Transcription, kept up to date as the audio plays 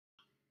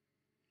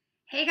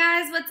Hey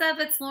guys, what's up?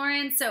 It's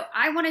Lauren. So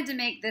I wanted to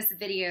make this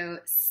video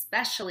it's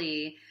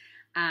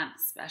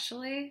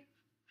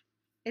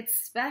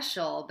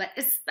special, but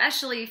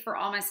especially for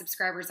all my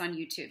subscribers on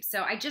YouTube.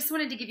 So I just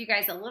wanted to give you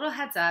guys a little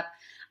heads up.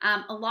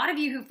 A lot of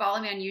you who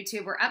follow me on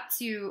YouTube, we're up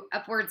to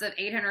upwards of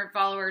 800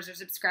 followers or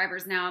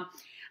subscribers now.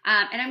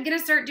 And I'm going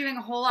to start doing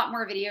a whole lot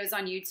more videos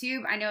on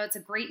YouTube. I know it's a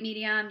great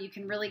medium. You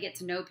can really get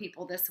to know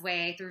people this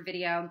way through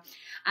video.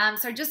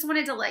 So I just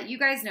wanted to let you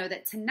guys know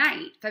that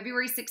tonight,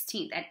 February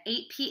 16th at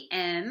 8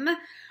 p.m.,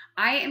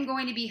 I am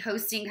going to be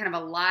hosting kind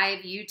of a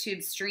live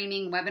YouTube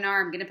streaming webinar.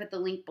 I'm going to put the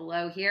link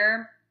below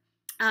here.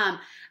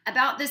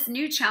 About this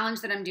new challenge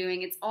that I'm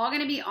doing. It's all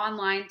going to be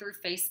online through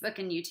Facebook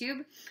and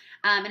YouTube.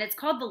 And it's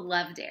called the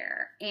Love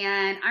Dare.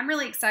 And I'm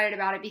really excited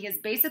about it because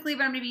basically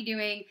what I'm going to be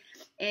doing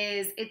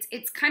is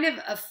it's kind of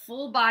a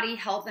full body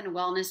health and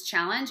wellness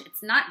challenge.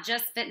 It's not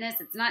just fitness.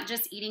 It's not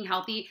just eating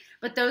healthy,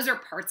 but those are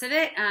parts of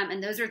it.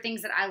 And those are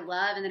things that I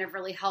love and that have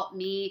really helped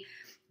me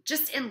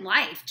just in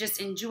life, just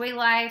enjoy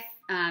life,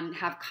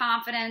 have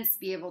confidence,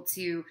 be able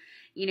to,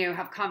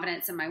 have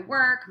confidence in my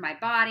work, my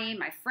body,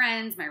 my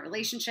friends, my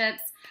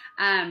relationships.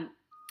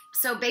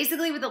 So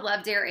basically what the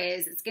Love Dare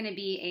is, it's going to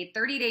be a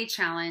 30-day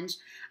challenge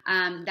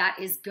that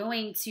is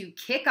going to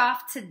kick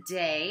off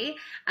today.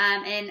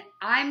 And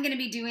I'm going to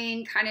be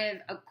doing kind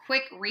of a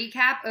quick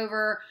recap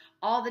over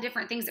all the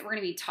different things that we're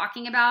going to be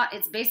talking about.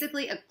 It's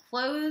basically a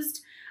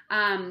closed,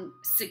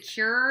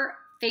 secure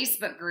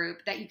Facebook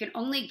group that you can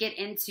only get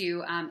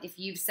into if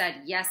you've said,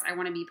 yes, I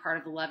want to be part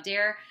of the Love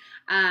Dare.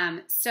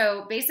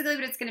 So basically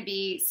what it's going to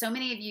be, so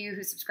many of you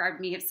who subscribe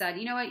to me have said,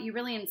 you know what, you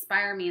really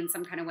inspire me in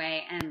some kind of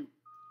way.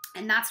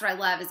 And that's what I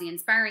love is the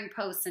inspiring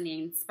posts and the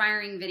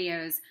inspiring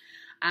videos,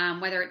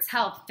 whether it's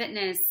health,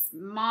 fitness,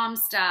 mom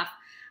stuff,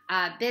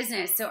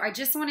 business. So I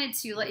just wanted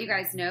to let you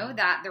guys know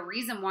that the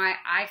reason why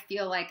I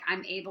feel like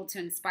I'm able to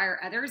inspire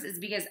others is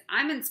because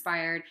I'm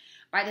inspired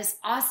by this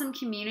awesome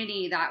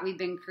community that we've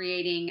been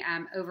creating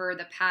over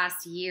the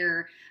past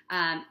year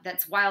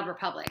that's Wild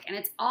Republic. And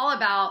it's all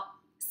about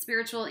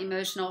spiritual,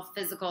 emotional,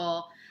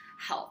 physical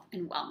health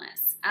and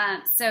wellness.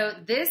 So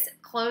this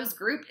closed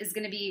group is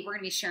going to be, we're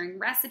going to be sharing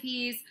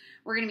recipes.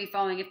 We're going to be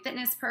following a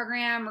fitness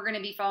program. We're going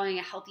to be following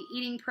a healthy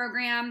eating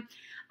program.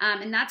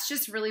 And that's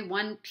just really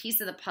one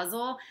piece of the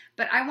puzzle.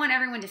 But I want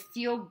everyone to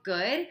feel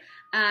good.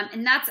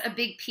 And that's a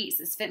big piece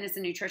is fitness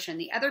and nutrition.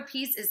 The other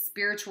piece is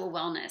spiritual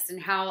wellness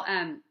and how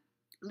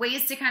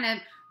ways to kind of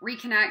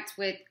reconnect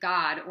with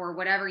God or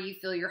whatever you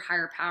feel your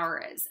higher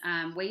power is.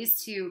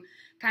 Ways to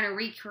kind of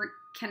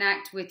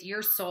reconnect with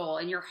your soul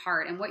and your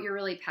heart and what you're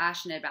really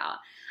passionate about.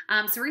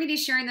 So we're going to be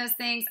sharing those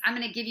things. I'm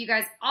going to give you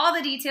guys all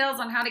the details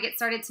on how to get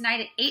started tonight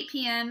at 8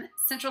 p.m.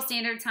 Central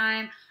Standard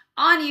Time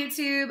on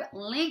YouTube.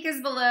 Link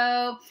is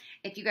below.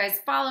 If you guys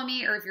follow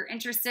me or if you're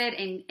interested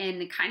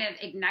in kind of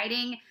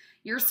igniting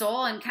your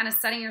soul and kind of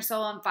setting your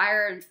soul on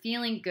fire and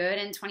feeling good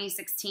in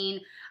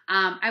 2016,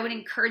 I would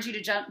encourage you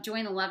to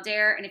join the Love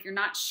Dare. And if you're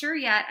not sure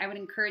yet, I would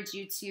encourage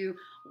you to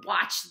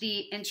watch the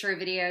intro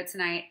video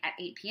tonight at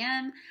 8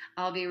 p.m.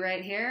 I'll be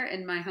right here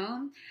in my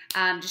home,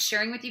 just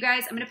sharing with you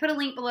guys. I'm going to put a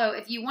link below.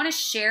 If you want to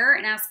share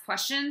and ask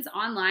questions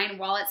online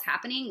while it's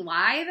happening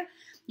live,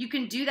 you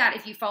can do that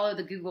if you follow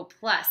the Google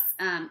Plus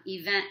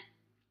event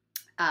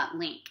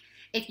link.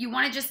 If you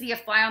want to just be a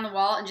fly on the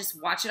wall and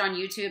just watch it on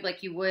YouTube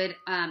like you would,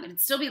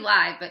 it'd still be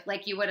live, but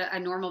like you would a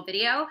normal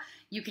video,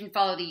 you can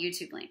follow the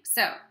YouTube link.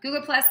 So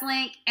Google Plus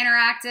link,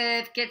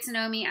 interactive, get to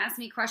know me, ask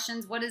me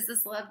questions. What is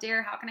this Love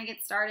Dare? How can I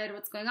get started?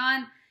 What's going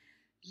on?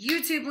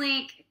 YouTube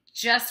link,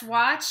 just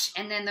watch,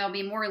 and then there'll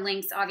be more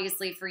links,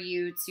 obviously, for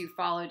you to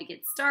follow to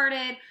get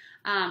started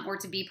or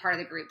to be part of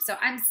the group. So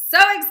I'm so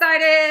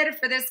excited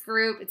for this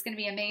group. It's going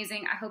to be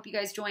amazing. I hope you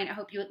guys join. I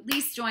hope you at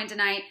least join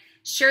tonight.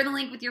 Share the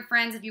link with your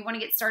friends if you want to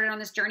get started on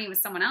this journey with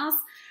someone else.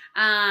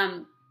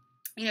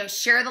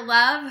 Share the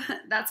love.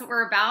 That's what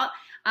we're about.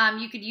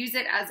 You could use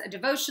it as a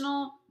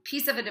devotional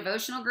piece of a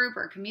devotional group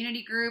or a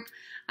community group,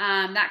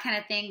 that kind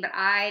of thing. But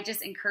I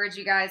just encourage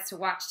you guys to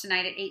watch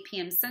tonight at 8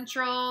 p.m.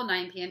 Central,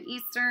 9 p.m.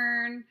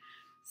 Eastern,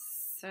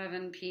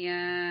 7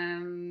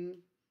 p.m.,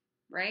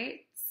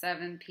 right?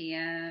 7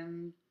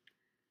 p.m.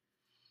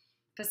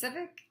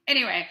 Pacific.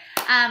 Anyway,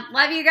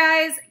 love you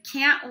guys.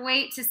 Can't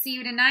wait to see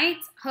you tonight.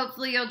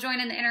 Hopefully you'll join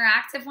in the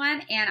interactive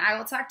one, and I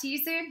will talk to you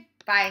soon.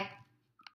 Bye.